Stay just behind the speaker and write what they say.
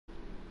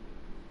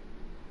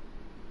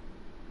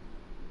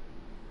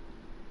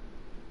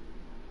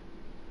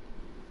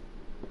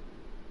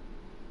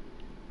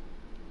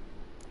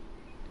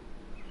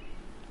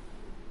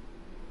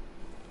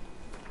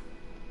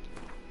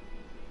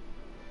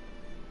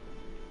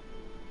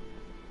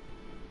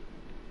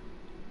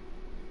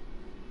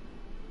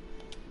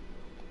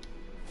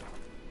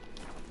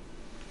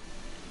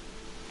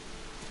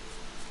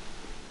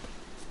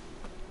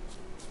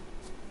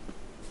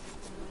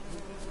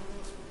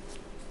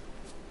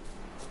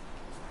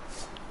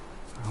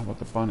How about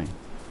the bunny?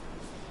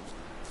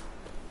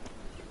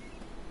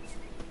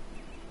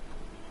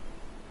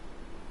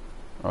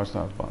 Oh, it's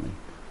not a bunny.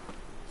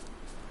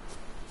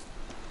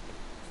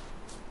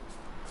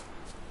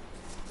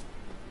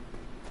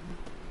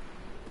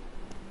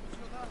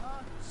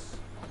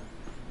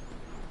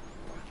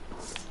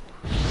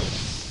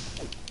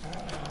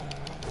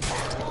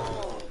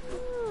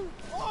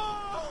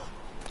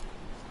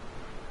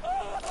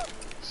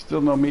 Still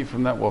no meat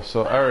from that wolf.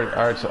 So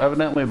alright, so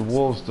evidently the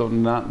wolves do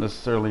not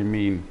necessarily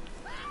mean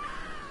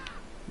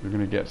you're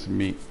gonna get some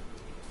meat.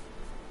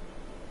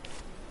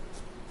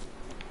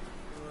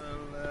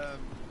 Well,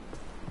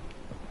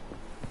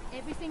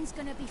 everything's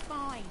gonna be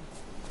fine.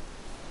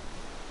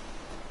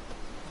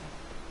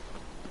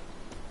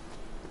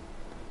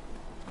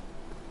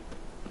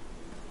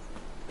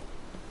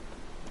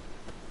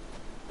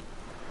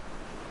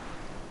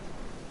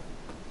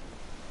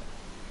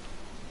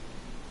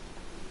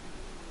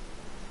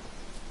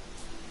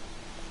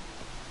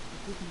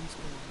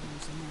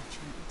 Was a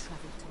merchant who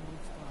travelled to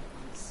North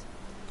Gardens.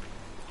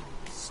 Oh,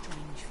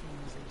 strange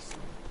things he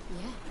saw.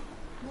 Yeah?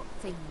 What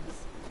things?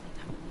 They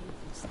don't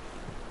live as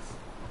things.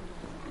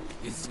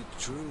 is it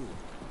true?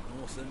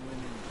 Northern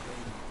women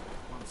pay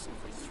once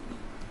every 3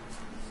 months.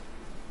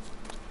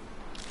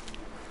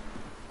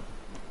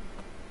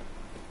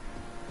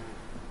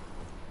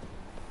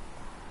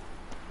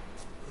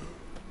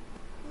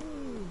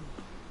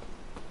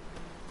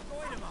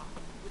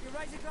 Would you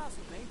raise a glass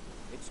with me?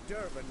 It's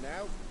Durban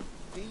now.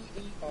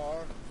 D-E-R-V-A-N.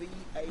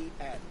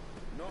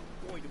 Not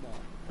Goidemar.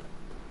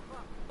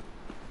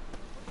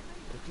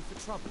 Looking for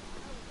trouble?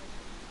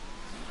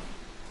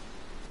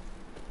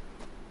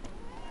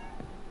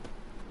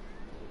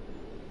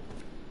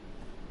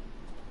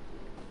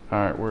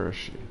 Alright, where is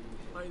she?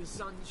 May the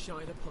sun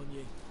shine upon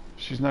you.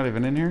 She's not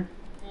even in here?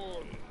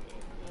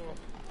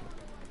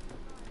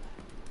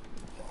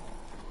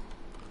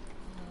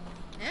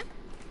 Huh?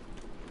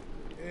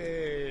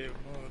 Hey,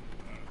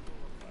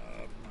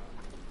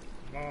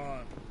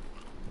 man.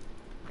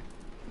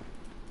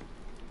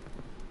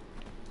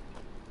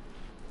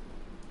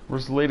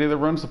 Where's the lady that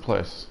runs the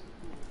place?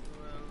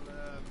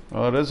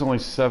 Well, it is only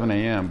 7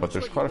 a.m., but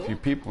there's quite a few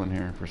people in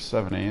here for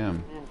 7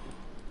 a.m.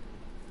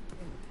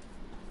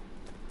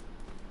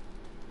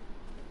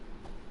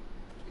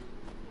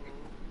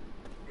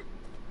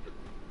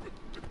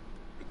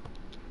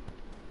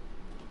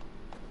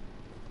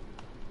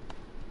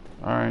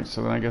 Alright,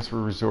 so then I guess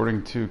we're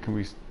resorting to, can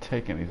we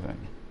take anything?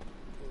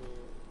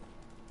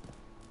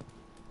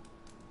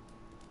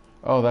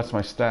 Oh, that's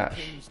my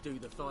stash. Kings do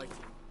the fighting.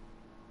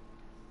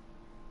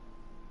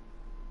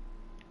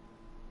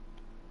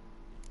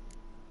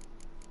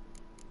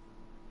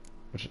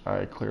 Which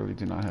I clearly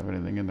do not have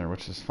anything in there,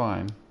 which is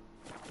fine.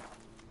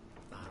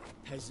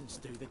 Peasants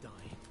do the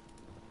dying.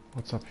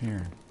 What's up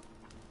here?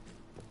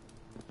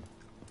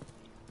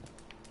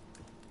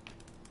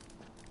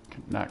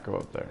 Cannot go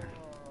up there.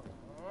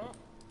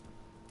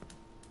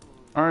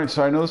 Alright,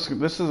 so I know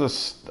this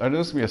is I know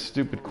this is gonna be a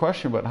stupid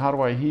question, but how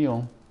do I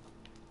heal?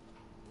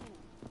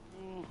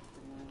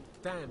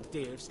 Damn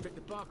deer have stripped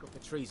the bark off the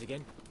trees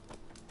again.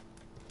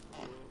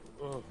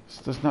 This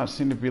does not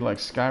seem to be like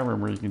Skyrim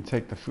where you can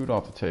take the food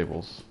off the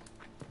tables.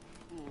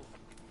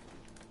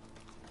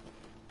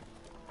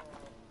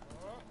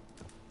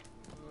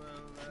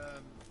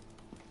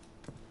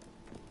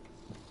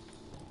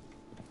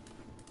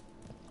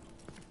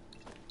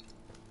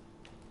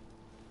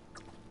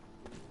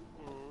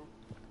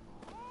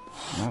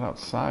 Not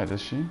outside,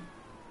 is she?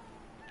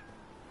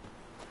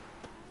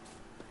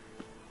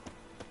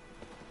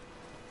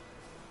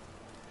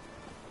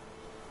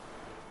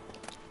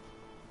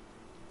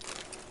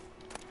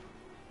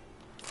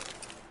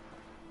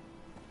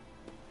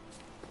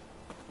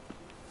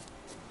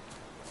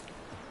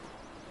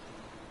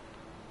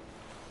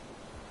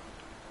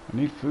 I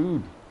need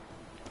food.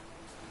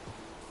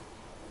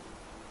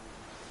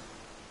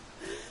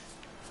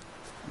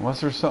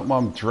 Unless there's something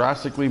I'm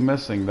drastically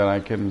missing that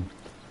I can...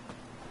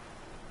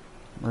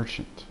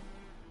 Merchant.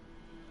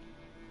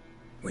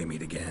 We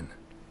meet again.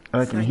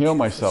 And I can heal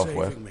myself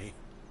with. Me.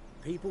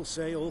 People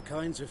say all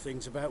kinds of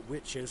things about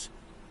witches,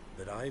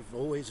 but I've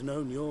always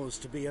known yours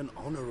to be an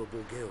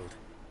honorable guild.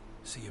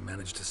 So you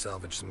managed to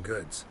salvage some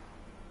goods?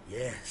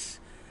 Yes,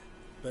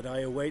 but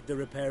I await the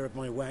repair of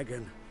my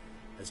wagon.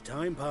 As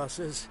time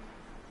passes,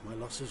 my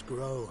losses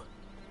grow.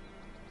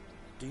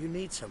 Do you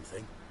need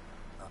something?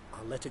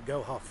 I'll let it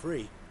go half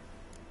free.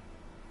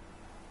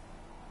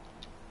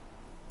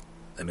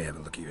 Let me have a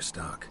look at your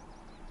stock.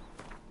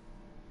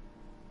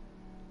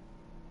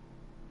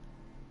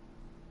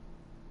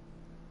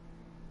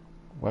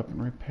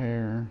 Weapon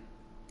repair.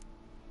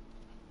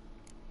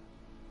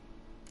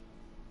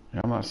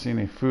 Yeah, I'm not seeing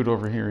any food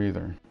over here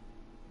either.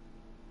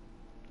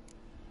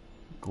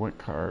 Gwent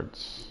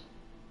cards.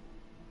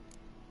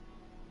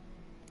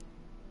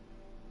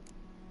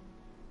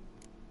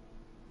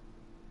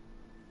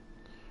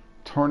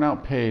 Torn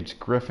out page,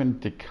 Griffin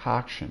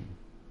decoction.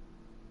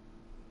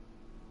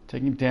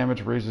 Taking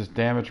damage raises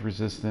damage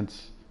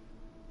resistance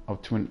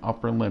up to an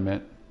upper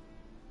limit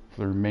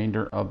for the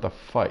remainder of the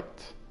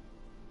fight.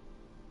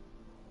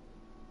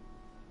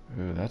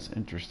 Ooh, that's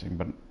interesting,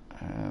 but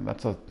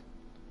that's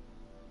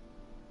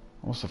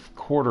almost a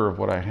quarter of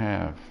what I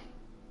have.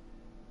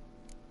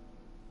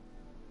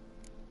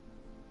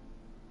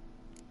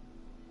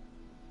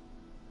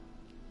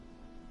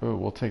 Ooh,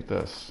 we'll take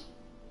this.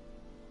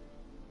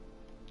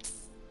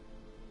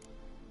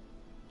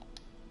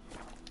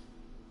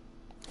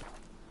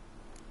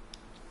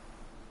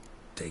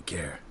 Take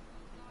care.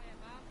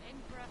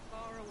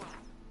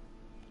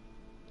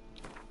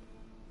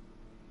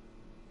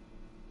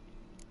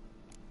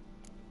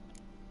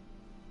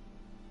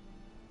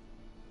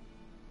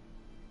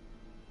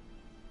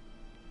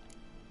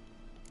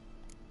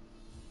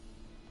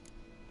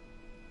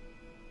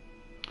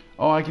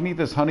 Oh, I can eat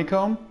this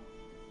honeycomb?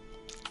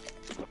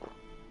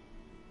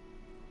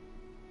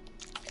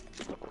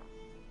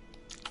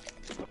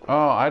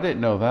 Oh, I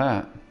didn't know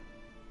that.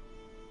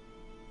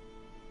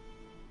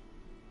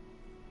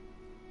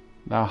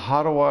 Now,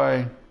 how do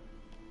I...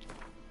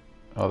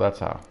 Oh, that's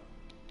how.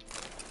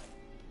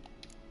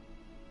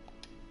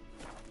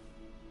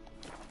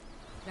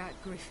 That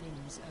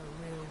griffin's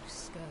a real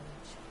scourge.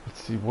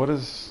 Let's see,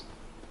 what's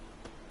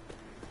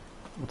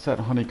that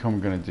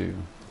honeycomb gonna do?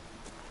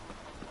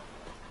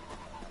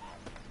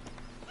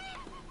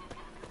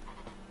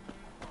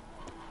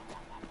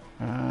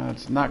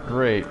 It's not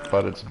great,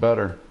 but it's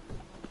better.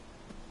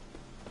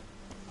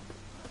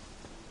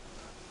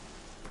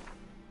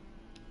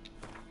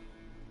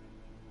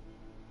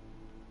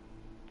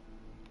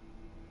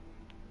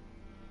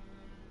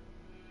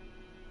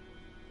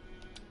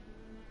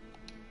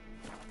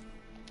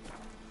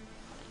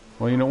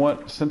 Well, you know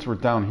what? Since we're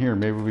down here,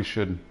 maybe we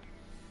should...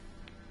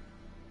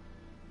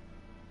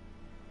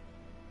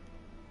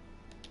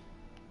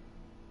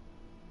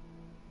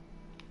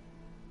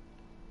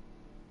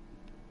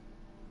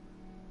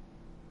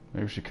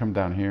 Maybe we should come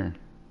down here.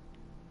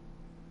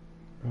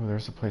 Oh,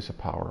 there's a place of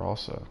power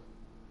also.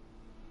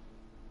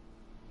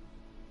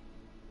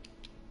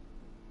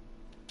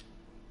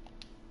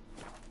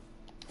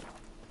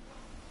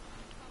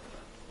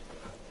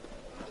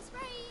 It's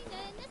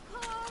raining, it's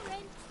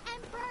pouring,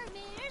 Emperor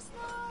Mirror's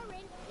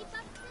snoring. He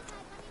bumped his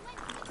head when he went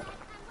to bed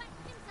and wet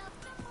himself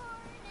till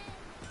morning.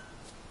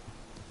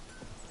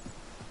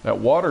 That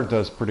water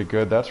does pretty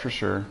good, that's for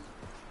sure.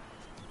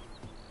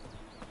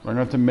 I'm going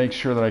to have to make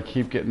sure that I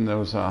keep getting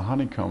those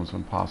honeycombs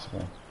when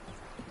possible.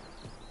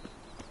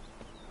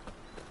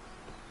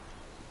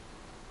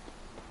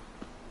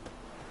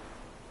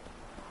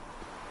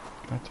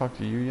 Can I talk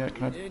to you yet?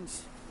 Can I?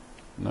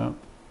 No.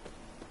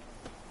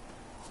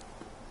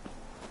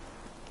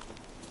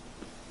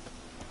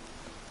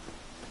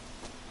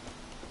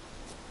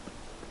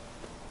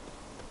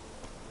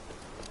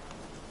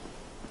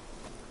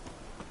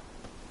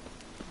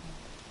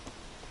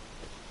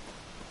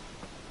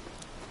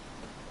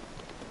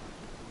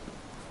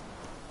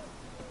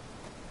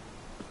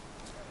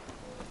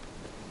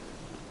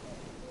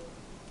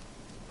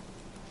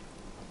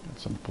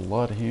 Some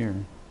blood here.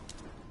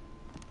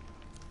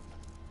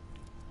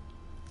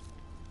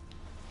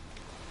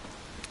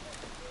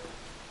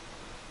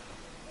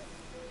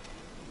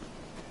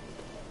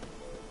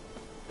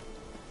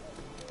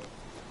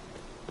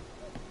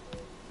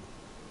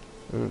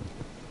 Ooh.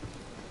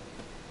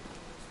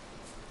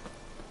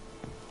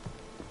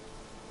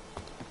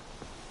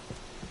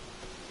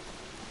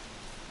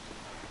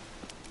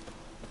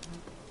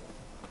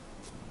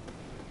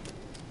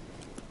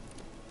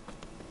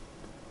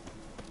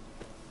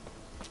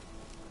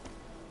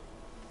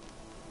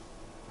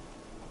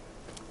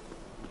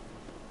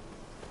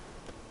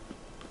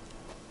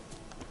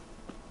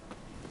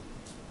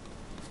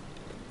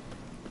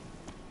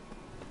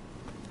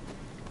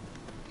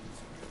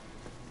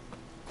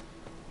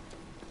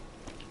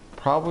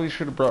 Probably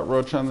should have brought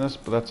Roach on this,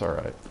 but that's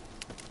alright.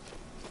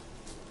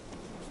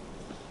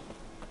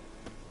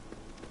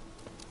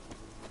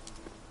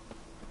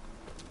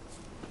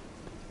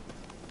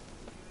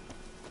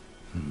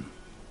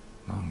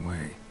 Long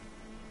way.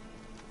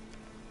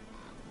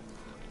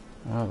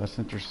 Oh, that's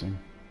interesting.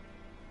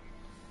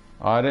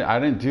 Oh, I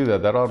didn't do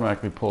that. That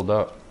automatically pulled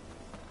up.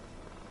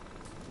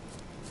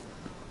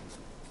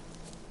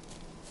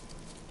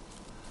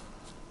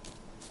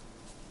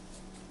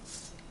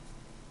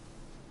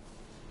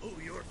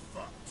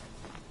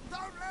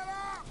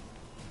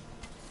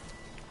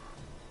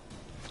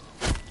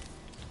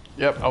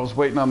 Yep, I was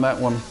waiting on that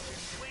one.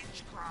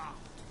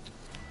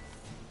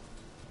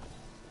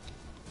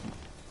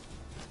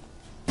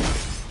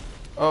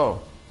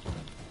 Oh.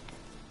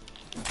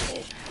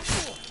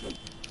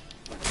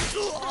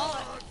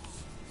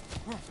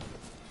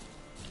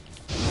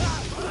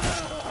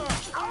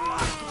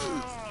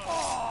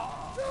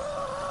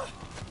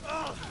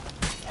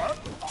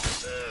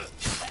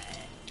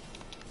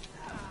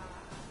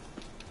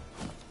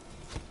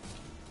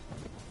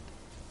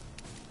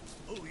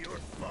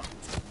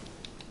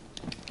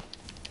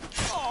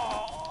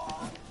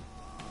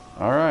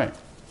 Alright.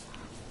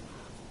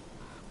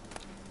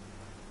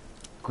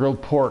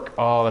 Grilled pork.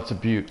 Oh, that's a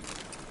beaut.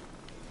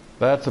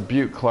 That's a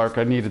beaut, Clark.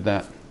 I needed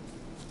that.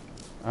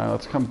 Alright,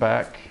 let's come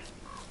back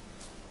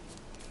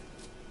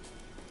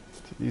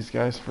to these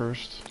guys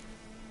first.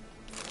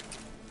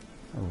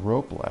 A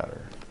rope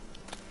ladder.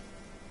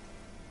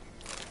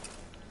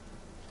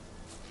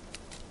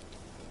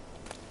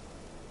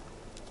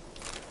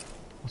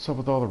 What's up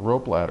with all the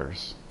rope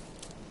ladders?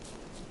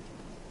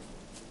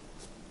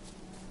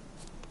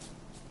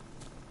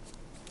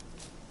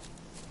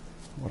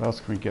 What else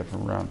can we get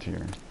from around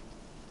here?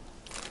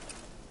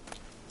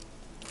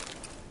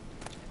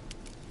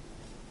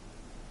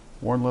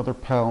 Worn leather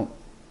pelt,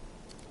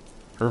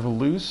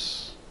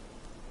 Hervalus,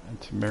 and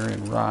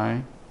Temerian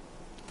rye.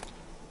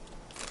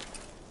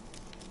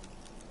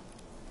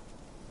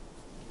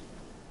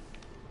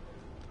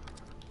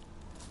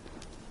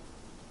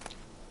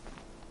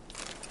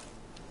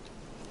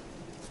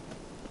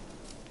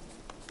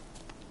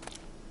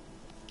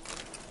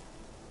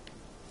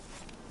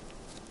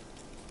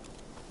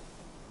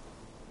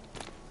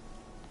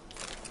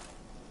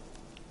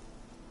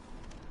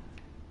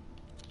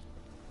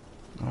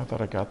 Oh, I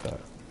thought I got that.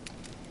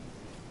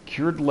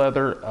 Cured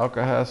leather,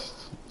 Alcahest,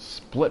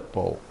 split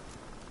bolt,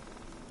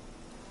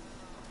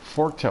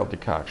 forktail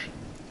decoction.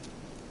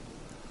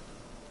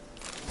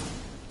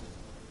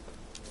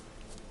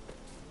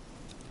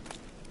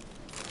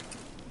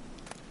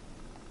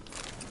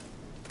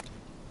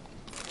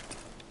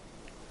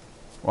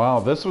 Wow,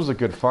 this was a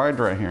good find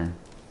right here.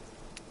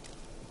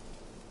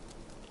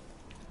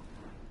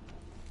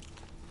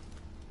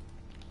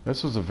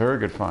 This was a very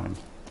good find.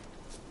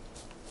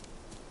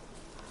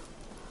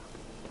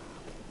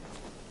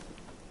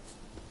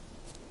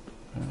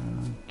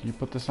 Can you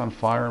put this on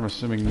fire? I'm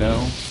assuming no.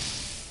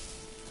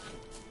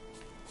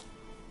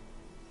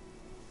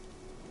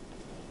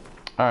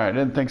 Alright, I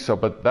didn't think so,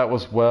 but that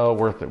was well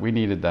worth it. We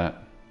needed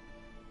that.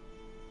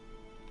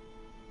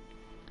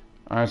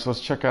 Alright, so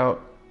let's check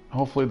out.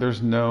 Hopefully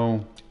there's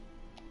no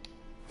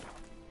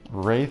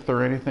wraith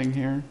or anything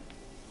here.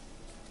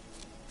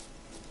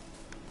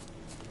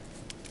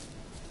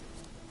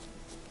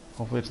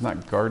 Hopefully it's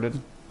not guarded.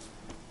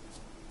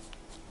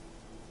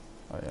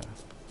 Oh yeah.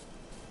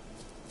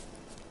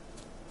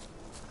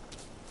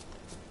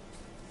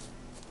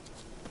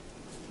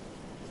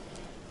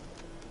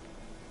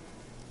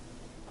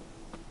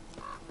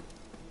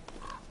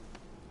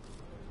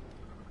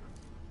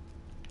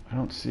 I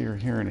don't see or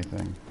hear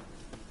anything.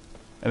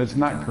 And it's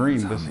not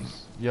green, this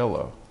is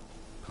yellow.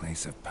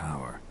 Place of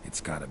power. It's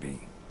gotta be.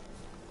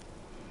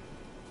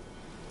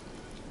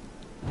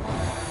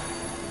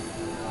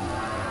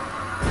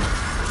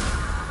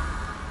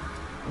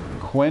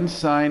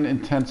 Quensign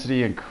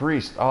intensity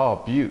increased.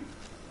 Oh, beaut.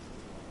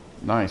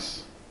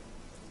 Nice.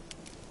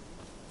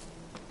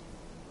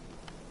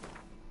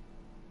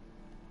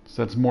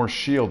 So that's more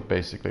shield,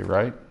 basically,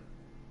 right?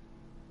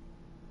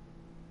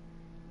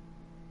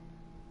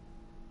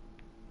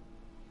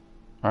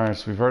 Alright,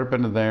 so we've already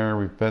been to there,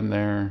 we've been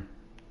there.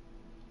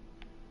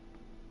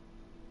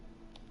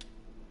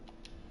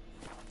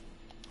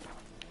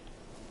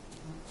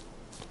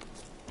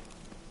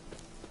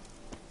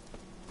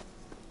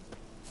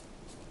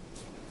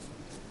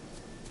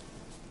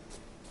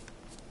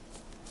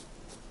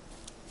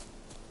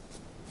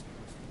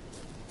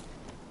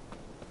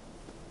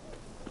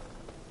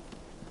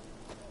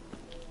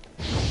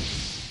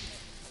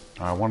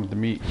 I wanted the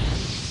meat.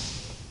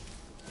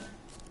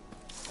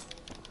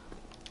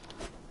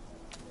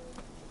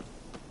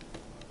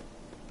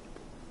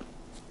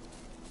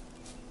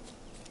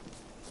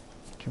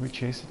 Can we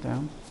chase it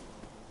down?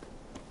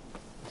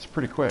 It's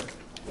pretty quick.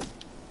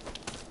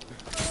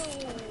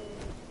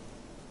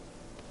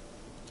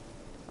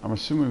 I'm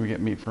assuming we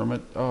get meat from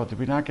it. Oh, did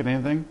we not get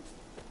anything?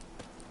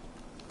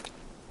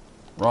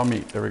 Raw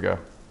meat, there we go.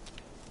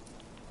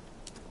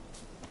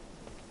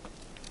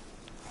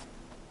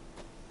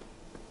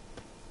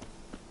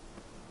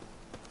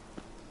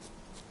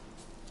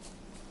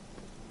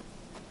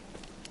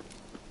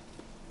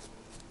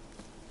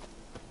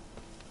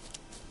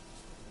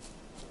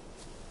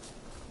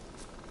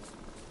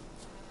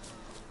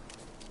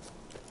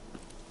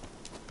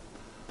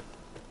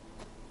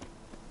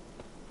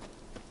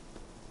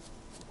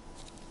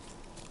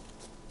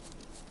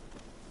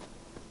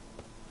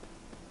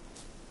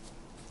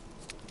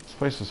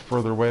 This place is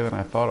further away than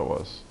I thought it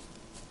was.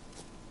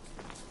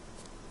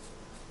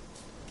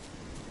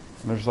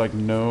 And there's like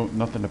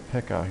nothing to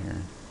pick out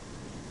here.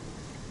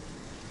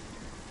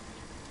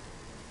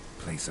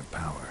 Place of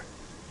power.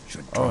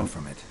 Should draw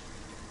from it.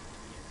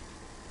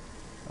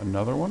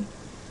 Another one?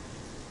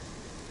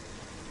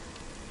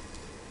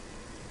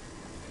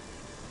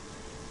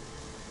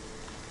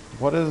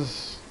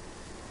 What's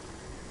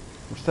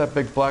that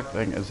big black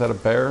thing? Is that a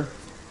bear?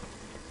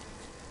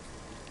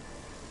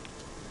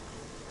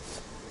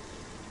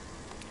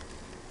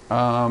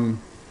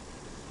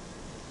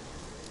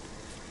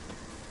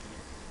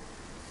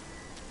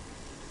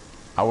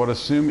 I would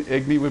assume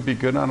Igni would be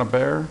good on a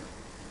bear.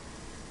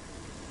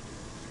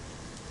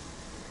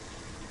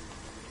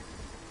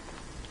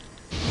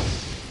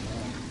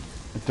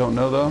 I don't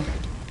know though.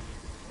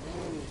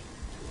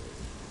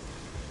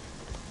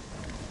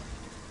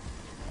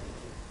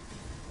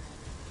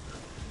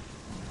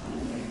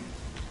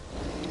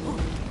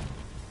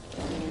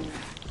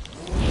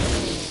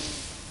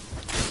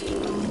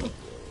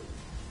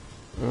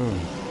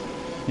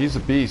 He's a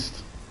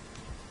beast.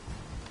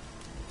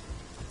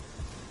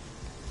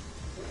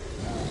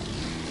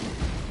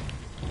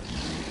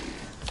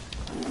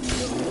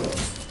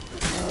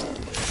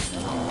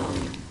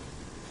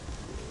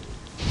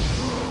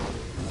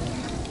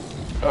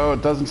 Oh,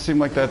 it doesn't seem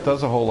like that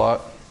does a whole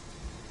lot.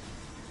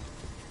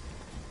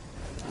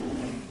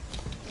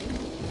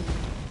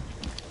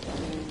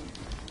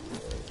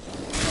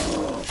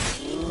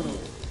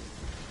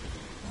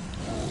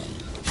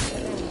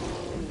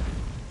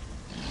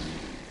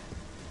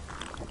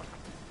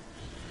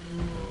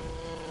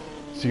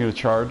 Is he gonna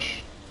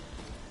charge?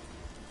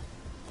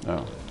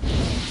 No.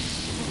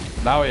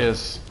 Now he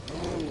is.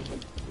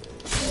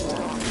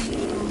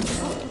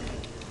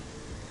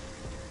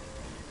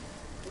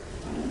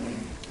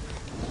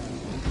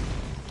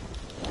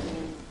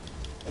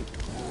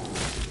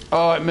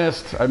 Oh, I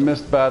missed. I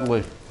missed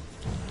badly.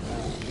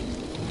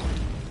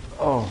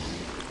 Oh.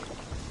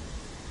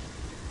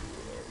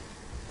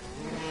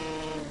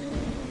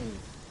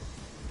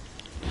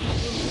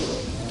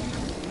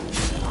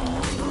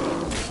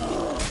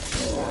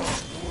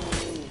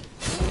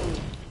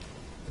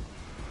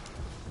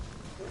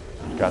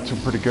 Got you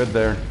pretty good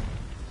there.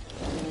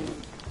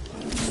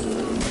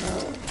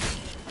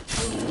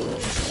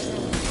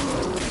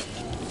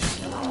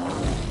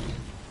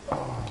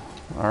 Oh,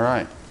 all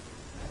right.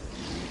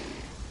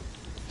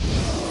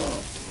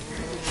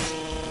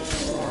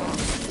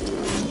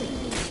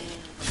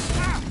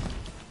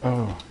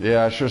 Oh,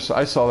 yeah,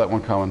 I saw that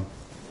one coming.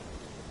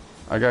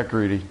 I got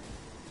greedy.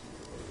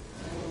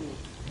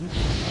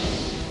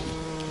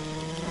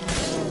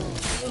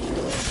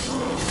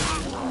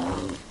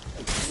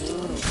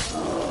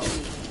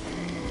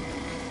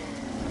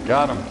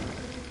 Got him.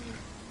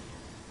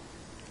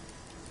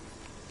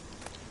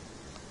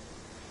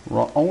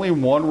 Only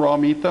one raw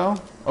meat, though?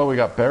 Oh, we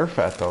got bear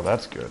fat, though.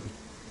 That's good.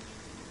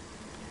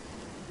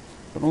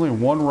 But only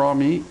one raw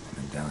meat?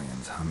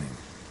 Medallion's humming.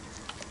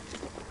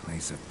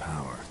 Place of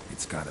power.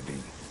 It's gotta be.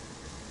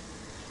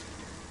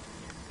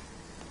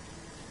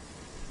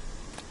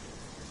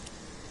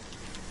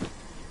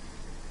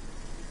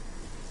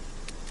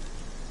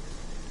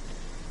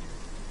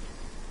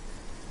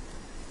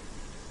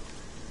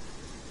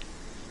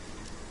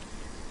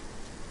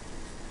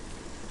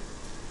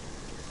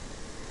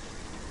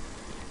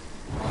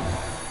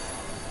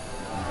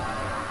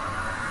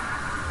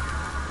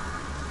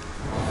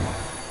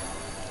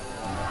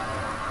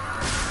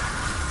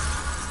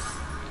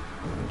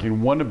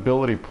 Gain 1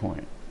 ability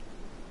point.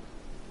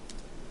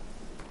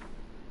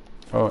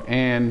 Oh,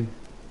 and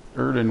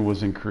Erden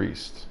was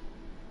increased.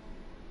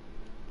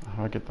 How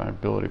do I get my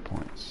ability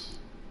points?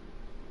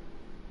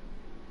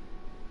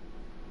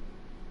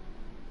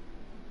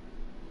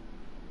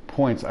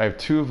 Points. I have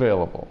 2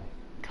 available.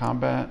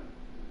 Combat,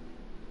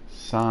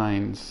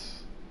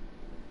 Signs,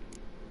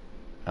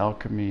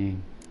 Alchemy.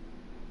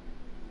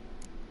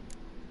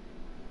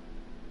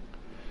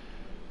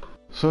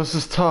 So this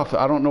is tough.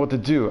 I don't know what to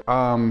do.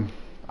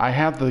 I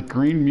have the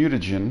green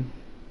mutagen,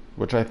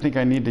 which I think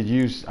I need to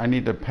use. I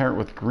need to pair it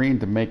with green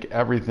to make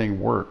everything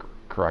work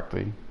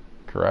correctly.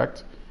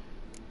 Correct?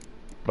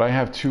 But I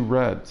have 2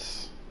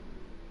 reds.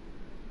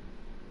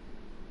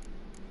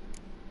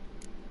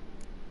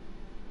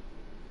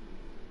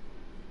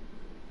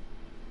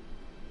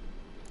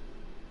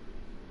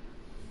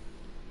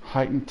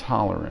 Heightened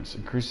tolerance.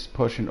 Increases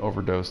potion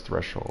overdose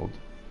threshold.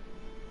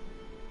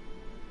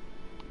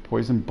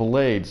 Poison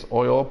blades.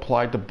 Oil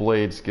applied to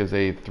blades gives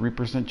a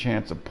 3%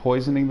 chance of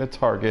poisoning the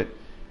target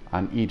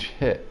on each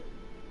hit.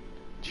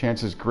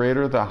 Chance is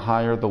greater the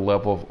higher the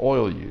level of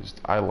oil used.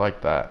 I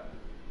like that.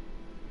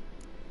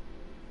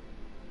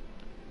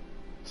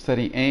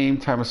 Steady aim.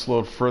 Time is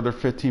slowed further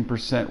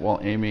 15%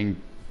 while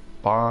aiming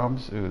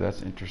bombs. Ooh,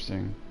 that's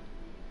interesting.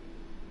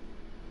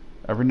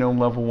 Every known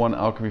level 1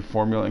 alchemy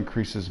formula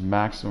increases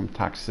maximum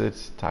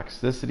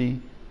toxicity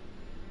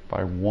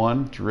by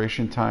 1.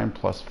 Duration time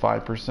plus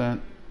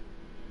 5%.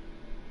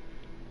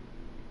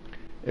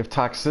 If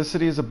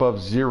toxicity is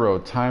above 0,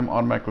 time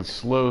automatically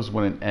slows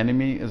when an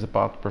enemy is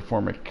about to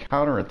perform a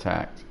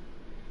counterattack.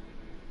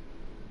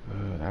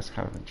 That's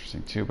kind of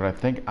interesting too, but I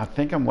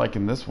think I'm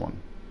liking this one.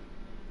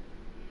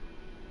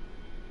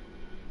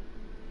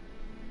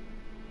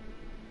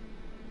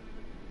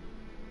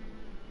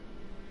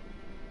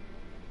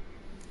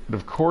 But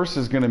of course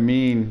is going to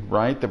mean,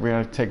 right, that we're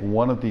going to take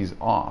one of these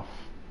off.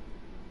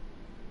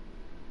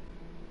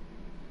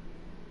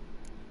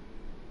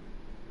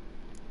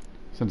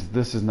 Since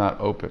this is not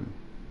open.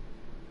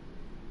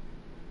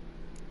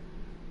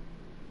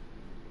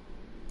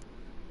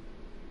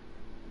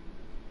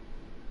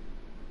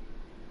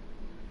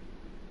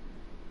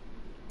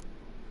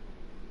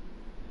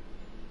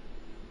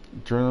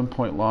 Adrenaline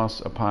point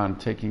loss upon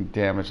taking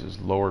damage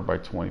is lowered by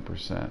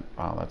 20%.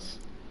 Wow, that's...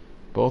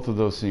 Both of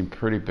those seem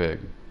pretty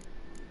big.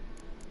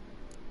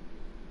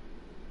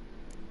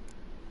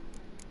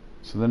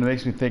 So then it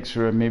makes me think,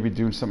 should I maybe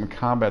doing something in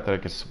combat that I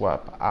could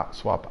swap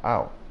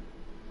out?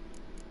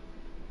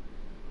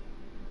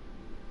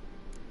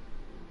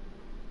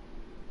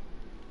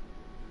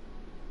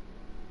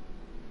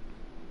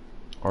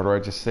 Or do I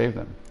just save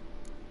them?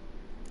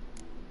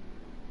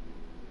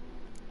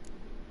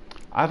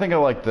 I think I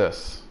like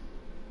this.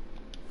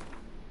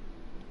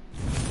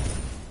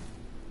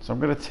 So I'm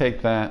going to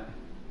take that.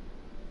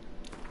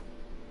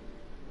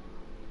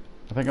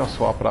 I think I'll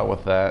swap it out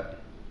with that.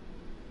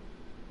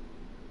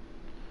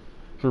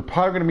 So we're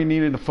probably going to be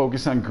needing to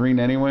focus on green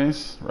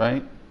anyways,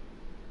 right?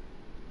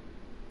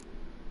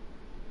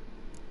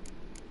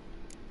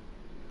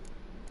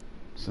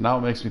 So now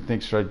it makes me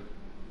think, should I...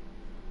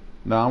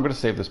 No, I'm going to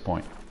save this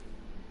point.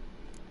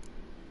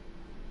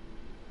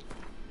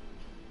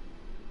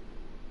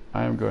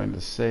 I am going to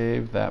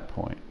save that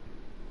point.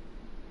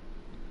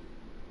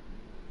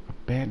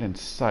 Abandoned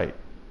site.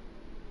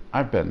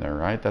 I've been there,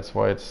 right? That's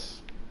why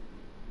it's...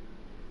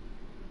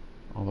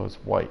 Although it's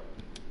white.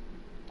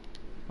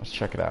 Let's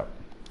check it out.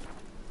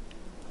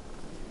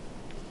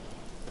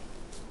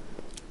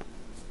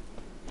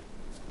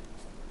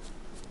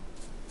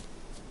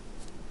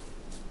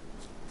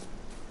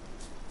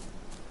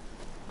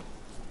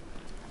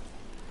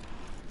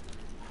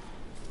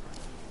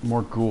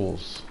 More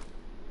ghouls.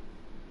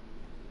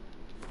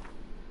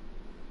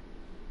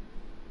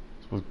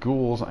 So with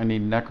ghouls, I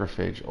need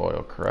necrophage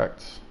oil,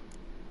 correct?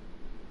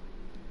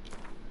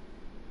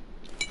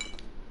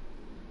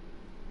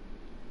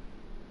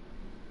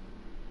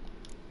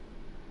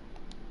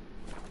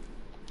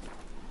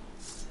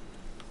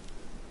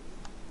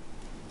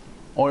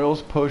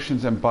 Oils,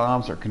 potions, and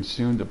bombs are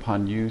consumed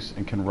upon use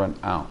and can run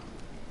out.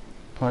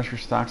 Replenish your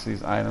stocks of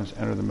these items.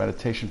 Enter the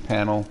meditation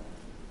panel.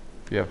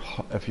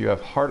 If you have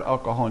hard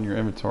alcohol in your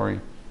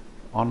inventory,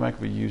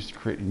 automatically used to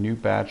create a new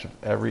batch of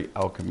every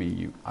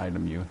alchemy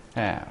item you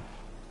have.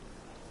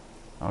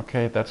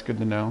 Okay, that's good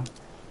to know.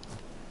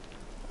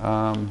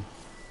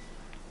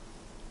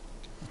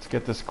 Let's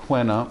get this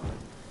Quen up.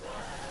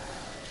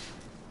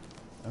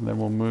 And then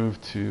we'll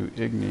move to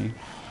Igni.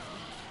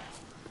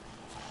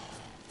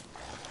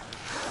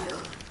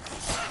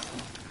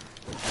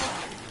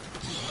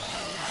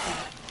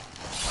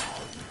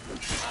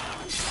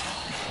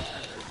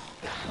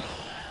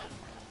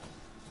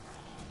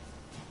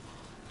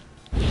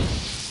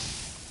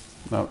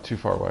 No, too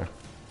far away.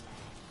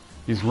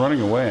 He's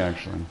running away,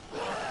 actually.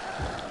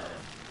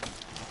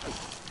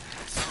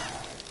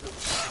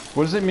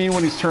 What does it mean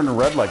when he's turning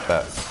red like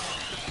that?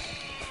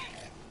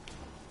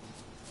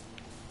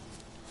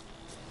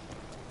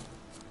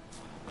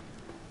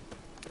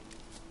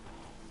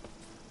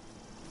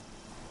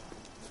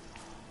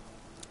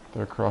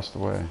 They're across the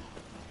way.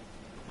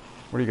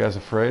 What are you guys,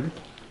 afraid?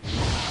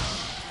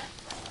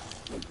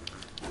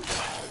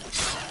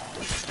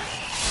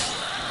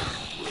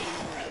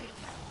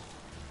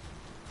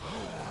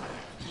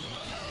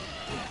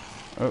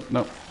 Oh,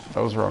 no, that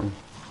was wrong.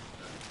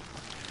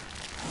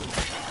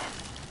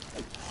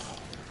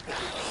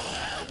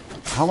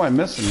 How am I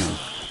missing him?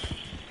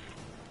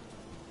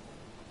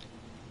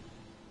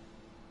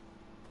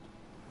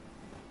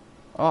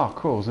 Oh,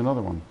 cool, there's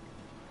another one.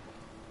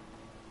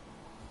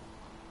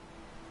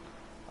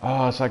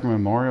 Oh, it's like a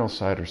memorial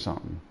site or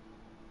something.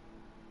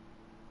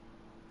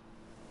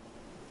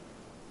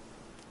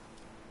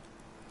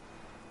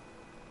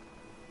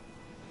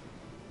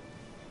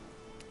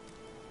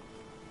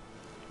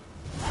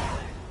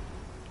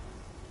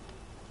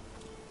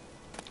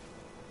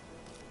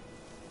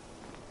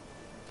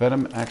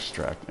 Venom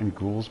extract and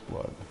ghoul's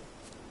blood.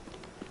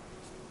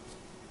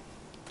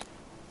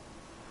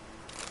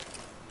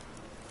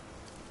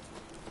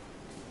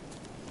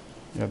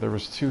 Yeah, there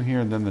was 2 here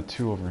and then the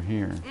 2 over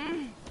here.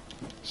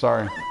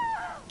 Sorry.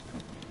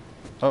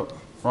 Oh,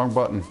 wrong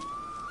button.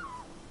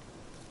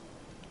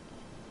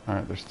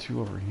 Alright, there's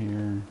 2 over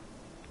here.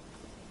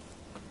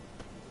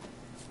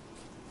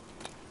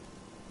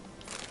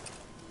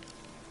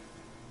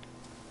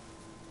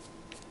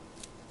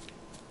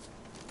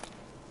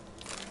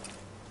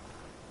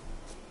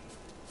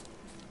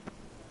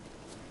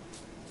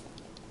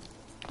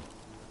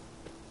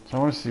 So I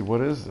want to see,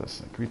 what is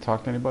this? Can we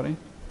talk to anybody?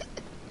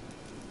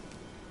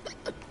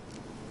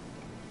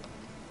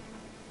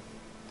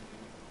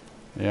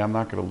 Yeah, I'm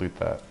not going to loot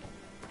that.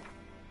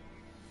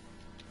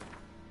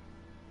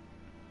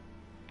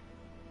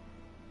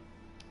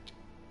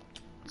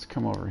 Let's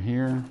come over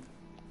here.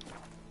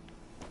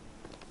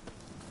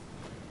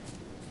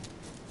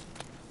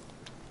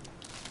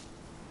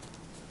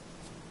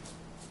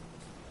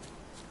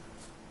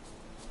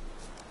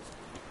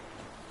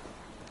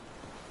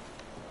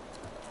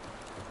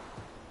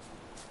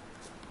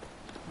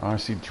 I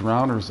see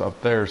drowners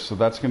up there, so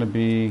that's going to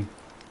be...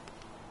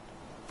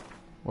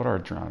 What are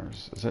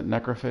drowners? Is it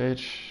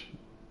necrophage?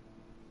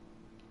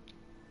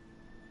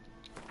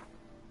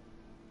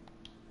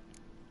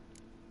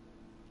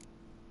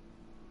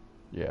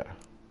 Yeah.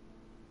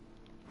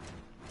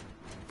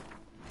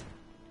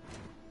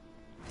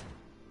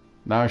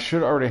 Now I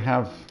should already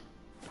have...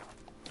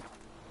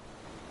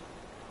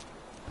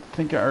 I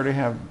think I already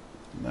have...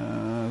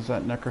 is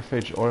that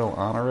necrophage oil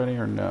on already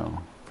or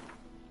no?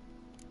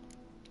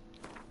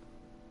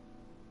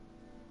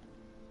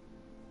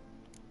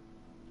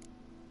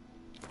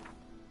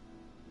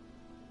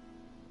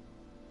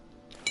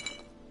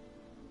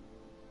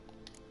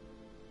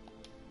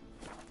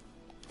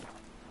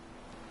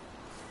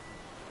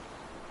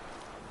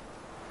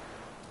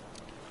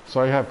 So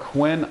I have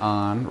Quinn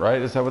on,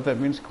 right? Is that what that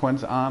means?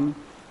 Quinn's on?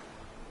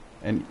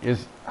 And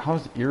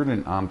how's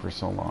Irden on for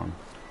so long?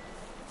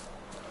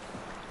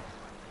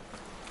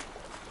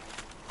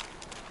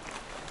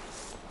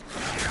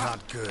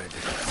 Not good.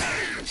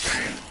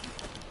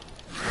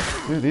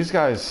 Dude, these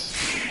guys,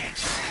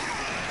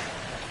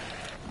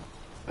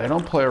 they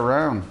don't play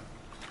around.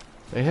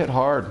 They hit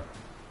hard.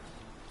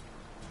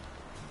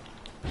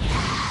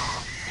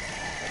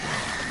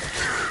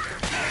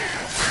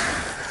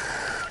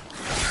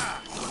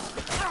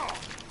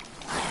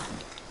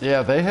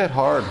 Yeah, they hit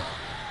hard.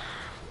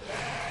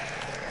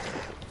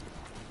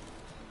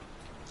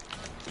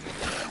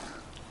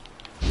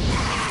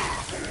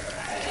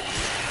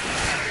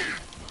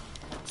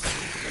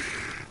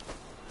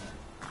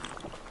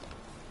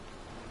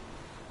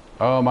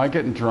 Oh, am I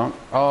getting drunk?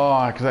 Oh,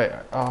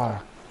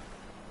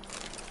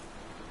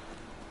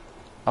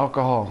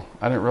 alcohol.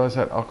 I didn't realize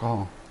that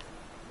alcohol.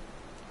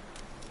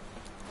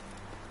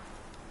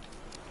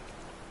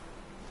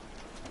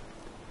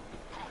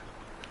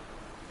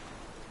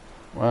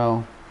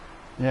 Well,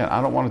 yeah,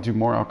 I don't want to do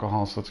more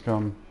alcohol, so let's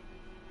come.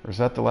 Or is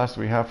that the last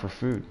we have for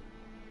food?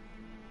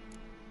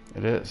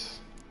 It is.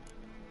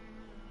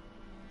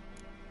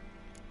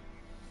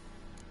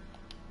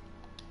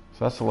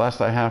 So that's the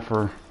last I have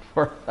for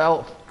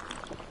health.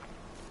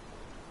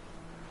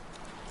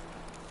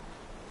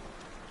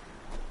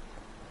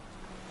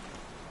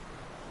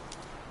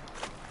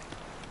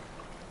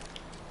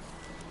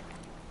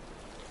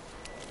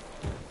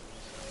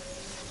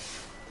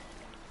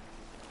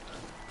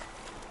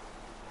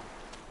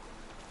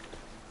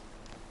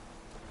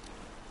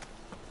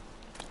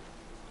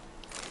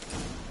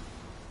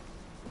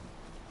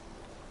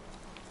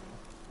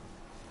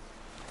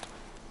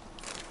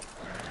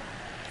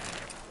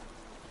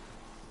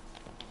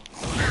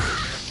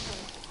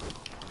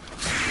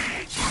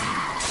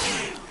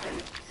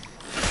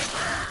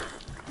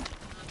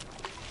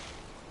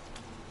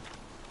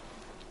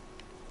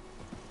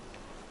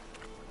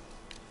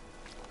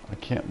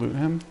 Can't loot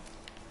him.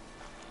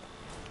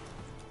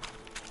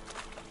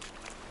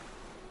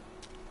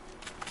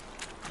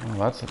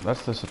 Oh,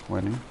 that's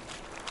disappointing.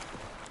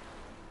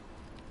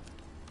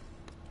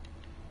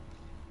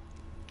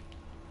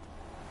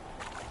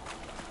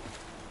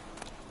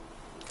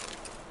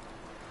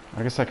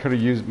 I guess I could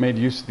have made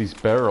use of these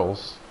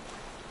barrels.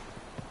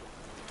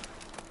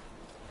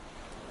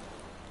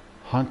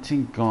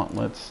 Hunting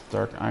gauntlets,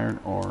 dark iron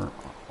ore,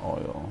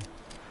 oil.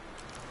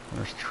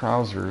 There's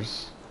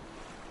trousers.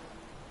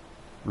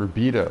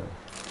 Rubido.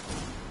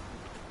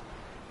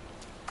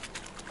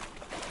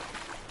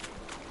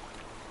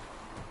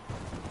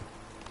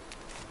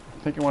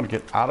 I think I want to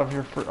get out of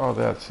here for.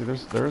 Oh, see,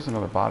 there is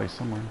another body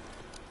somewhere.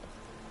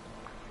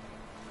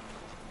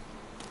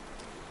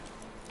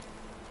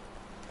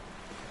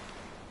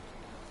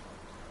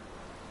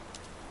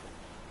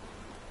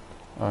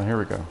 Oh, here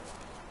we go.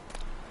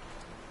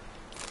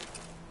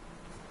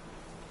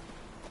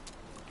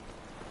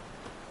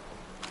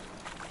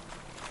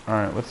 All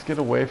right, let's get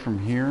away from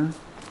here.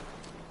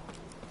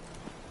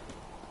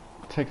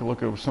 Take a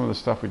look at some of the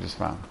stuff we just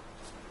found.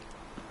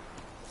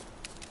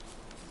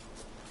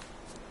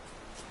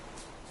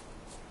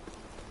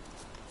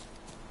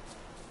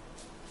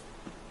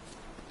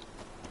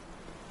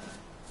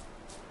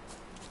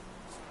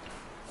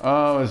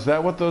 Oh, is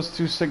that what those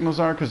two signals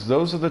are? Because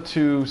those are the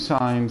two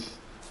signs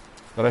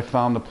that I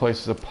found the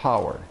places of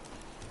power.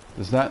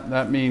 Does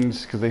that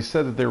means, because they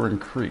said that they were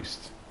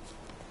increased.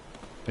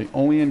 They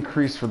only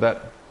increase for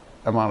that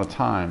amount of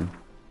time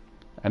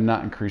and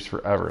not increase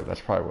forever. That's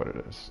probably what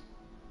it is.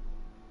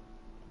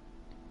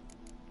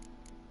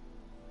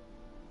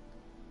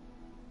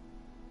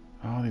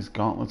 Oh, these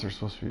gauntlets are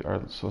supposed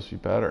to be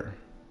better.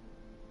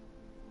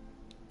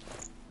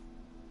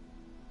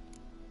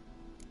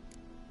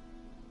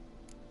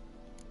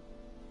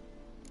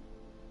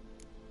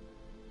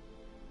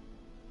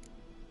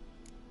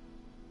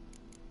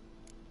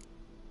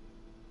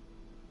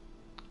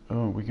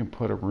 Oh, we can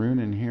put a rune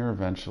in here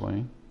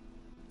eventually.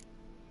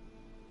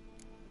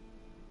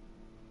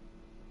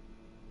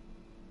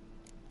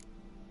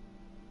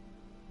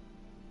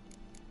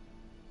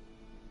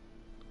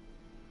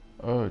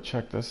 Oh,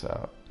 check this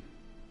out.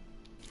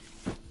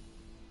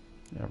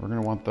 Yeah, we're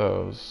gonna want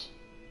those.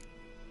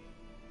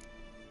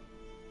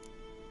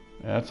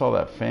 Yeah, that's all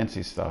that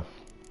fancy stuff.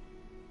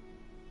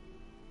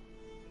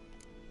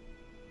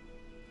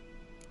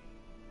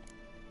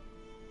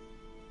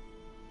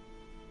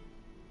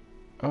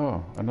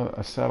 Oh,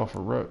 a saddle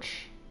for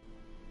Roach.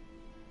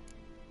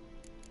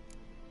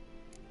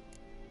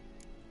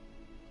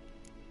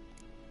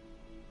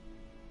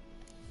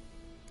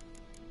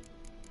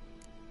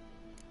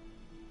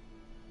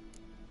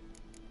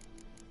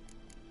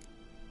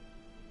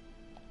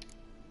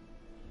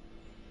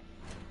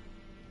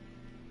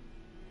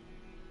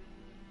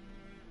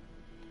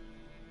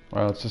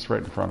 Well, it's just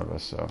right in front of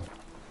us, so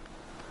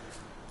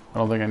I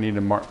don't think I need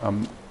a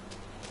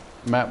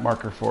map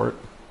marker for it.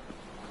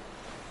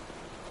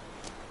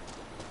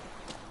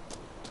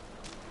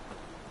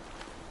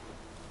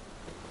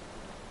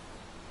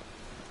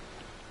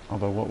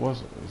 Although, what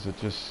was it? Is it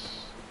just...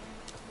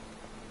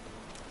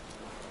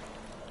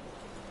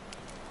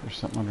 There's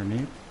something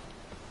underneath?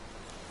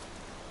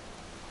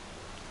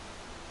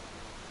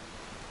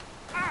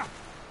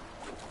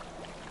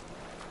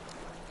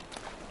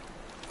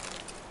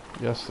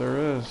 Yes, there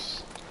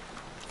is.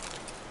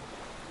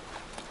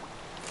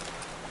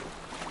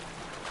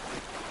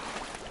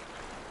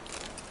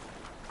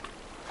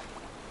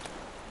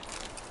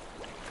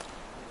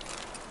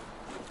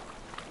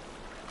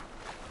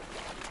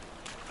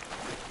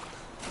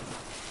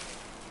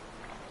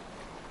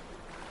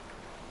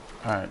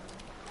 Alright.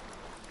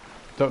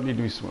 Don't need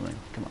to be swimming.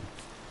 Come on.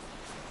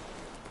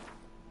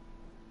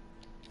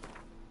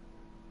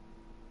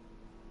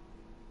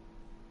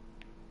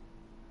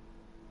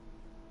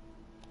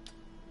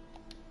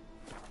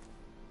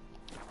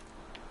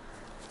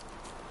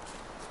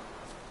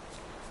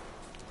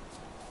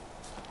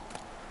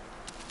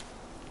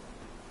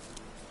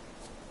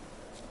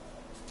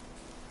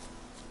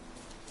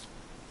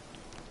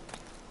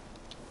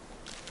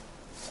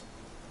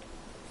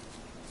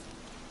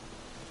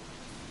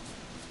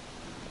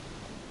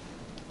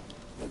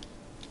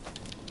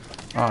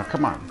 Oh,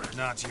 come on.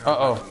 Not your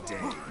Uh-oh. lucky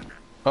day.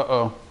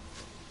 Uh-oh.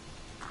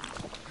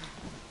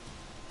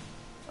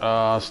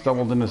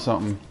 Stumbled into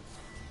something.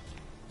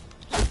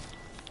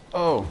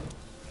 Oh.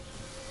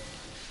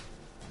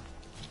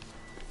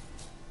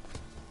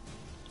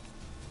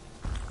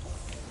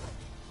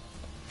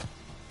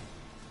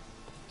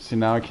 See,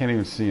 now I can't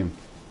even see him.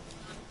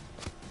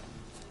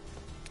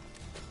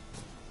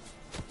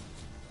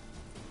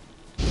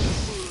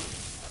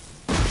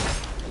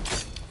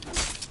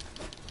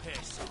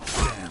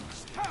 Damn.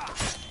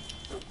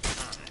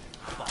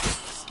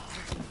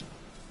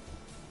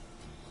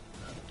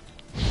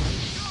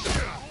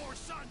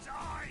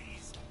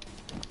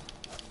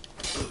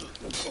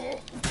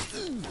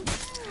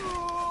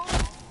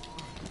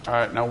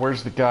 Alright, now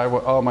where's the guy?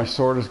 Oh, my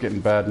sword is getting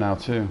bad now,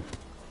 too.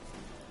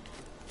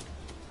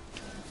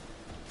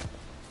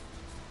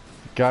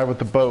 Guy with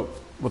the boat,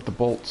 with the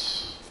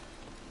bolts.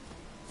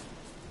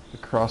 The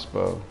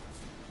crossbow.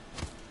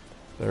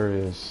 There he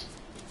is.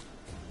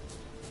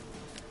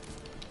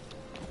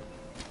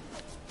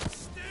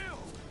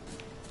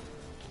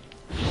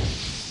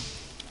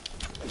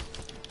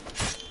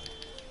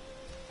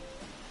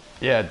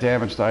 Yeah,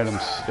 damaged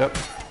items. Yep.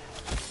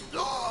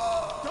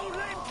 Don't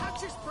let him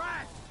catch his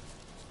breath!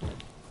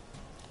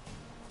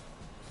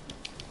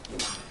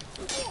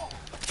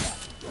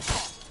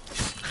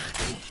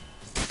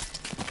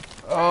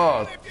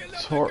 Oh,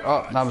 tore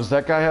up. Now, does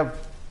that guy have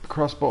a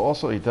crossbow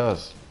also? He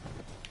does.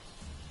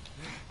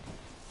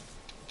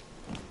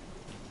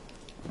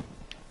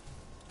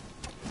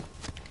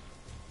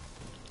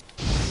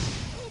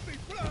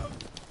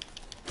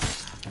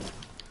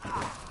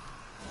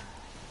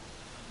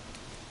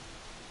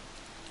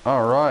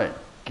 All right,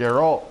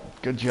 Geralt,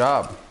 good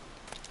job.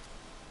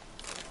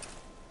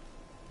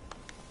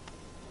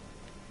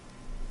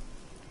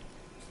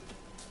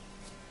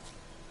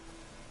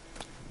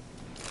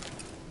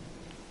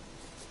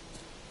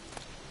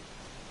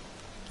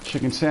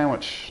 Chicken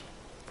sandwich.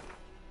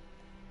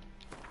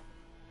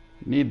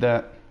 Need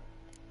that.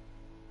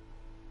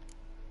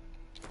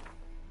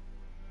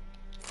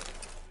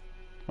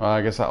 Well,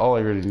 I guess all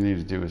I really need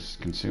to do is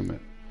consume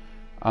it.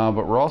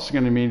 But we're also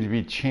going to need to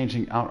be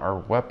changing out our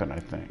weapon, I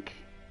think.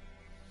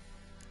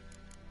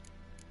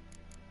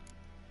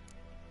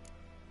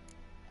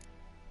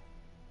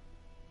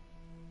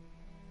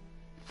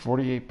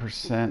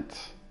 %.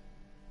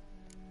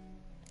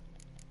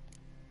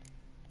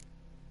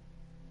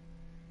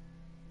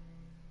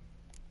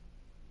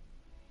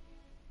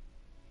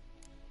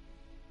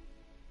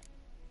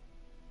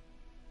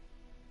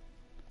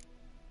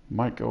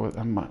 Might go with,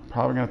 I'm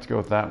probably gonna have to go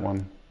with that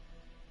one.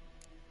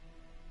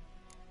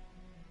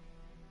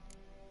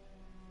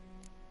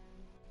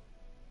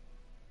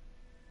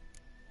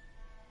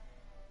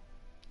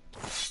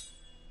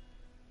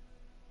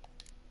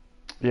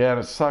 Yeah, and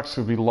it sucks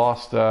because we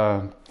lost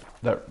the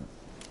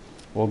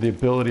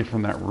ability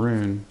from that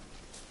rune.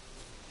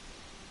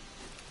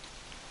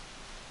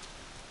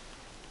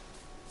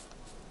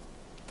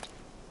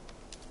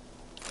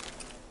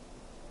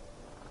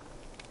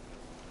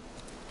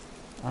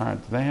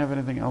 Alright, do they have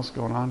anything else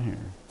going on here?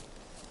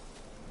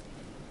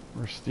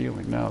 We're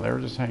stealing. No, they were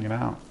just hanging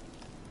out.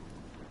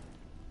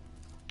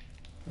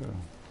 Ugh.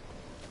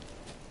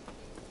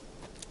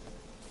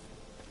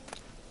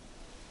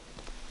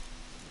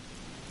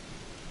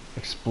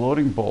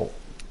 Exploding bolt.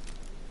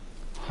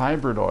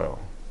 Hybrid oil.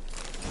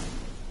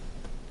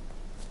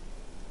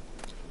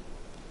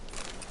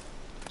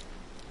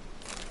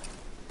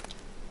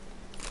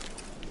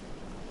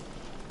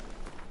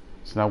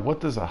 So now what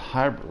does a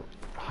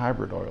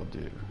hybrid oil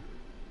do?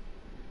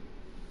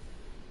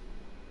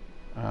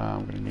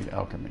 I'm going to need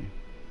alchemy.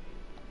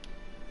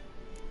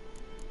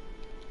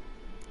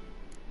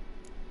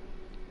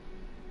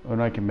 Oh,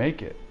 and I can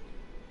make it.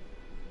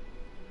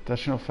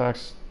 Additional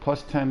effects,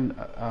 plus 10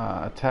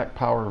 attack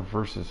power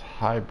versus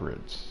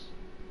hybrids.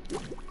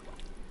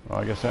 Well,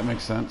 I guess that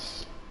makes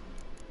sense.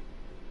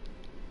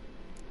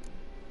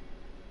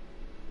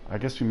 I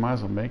guess we might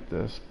as well make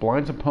this.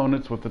 Blinds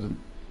opponents within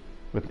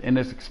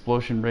its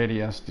explosion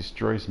radius,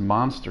 destroys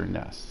monster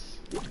nests.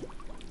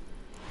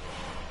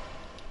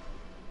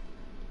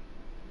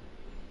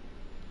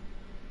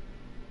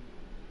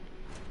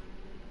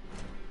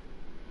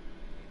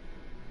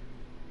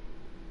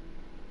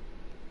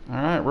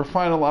 Alright, we're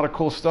finding a lot of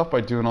cool stuff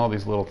by doing all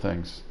these little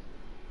things.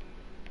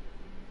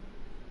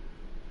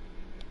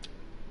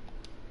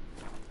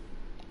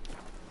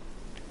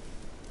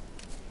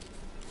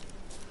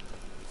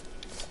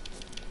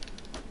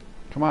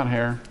 Come on,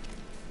 Hare.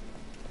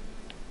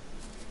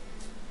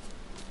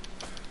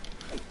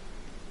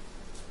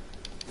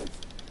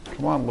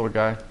 Come on, little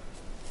guy.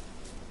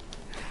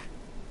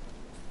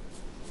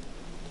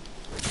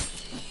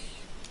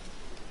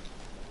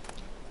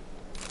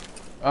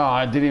 Oh,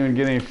 I didn't even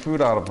get any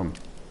food out of him.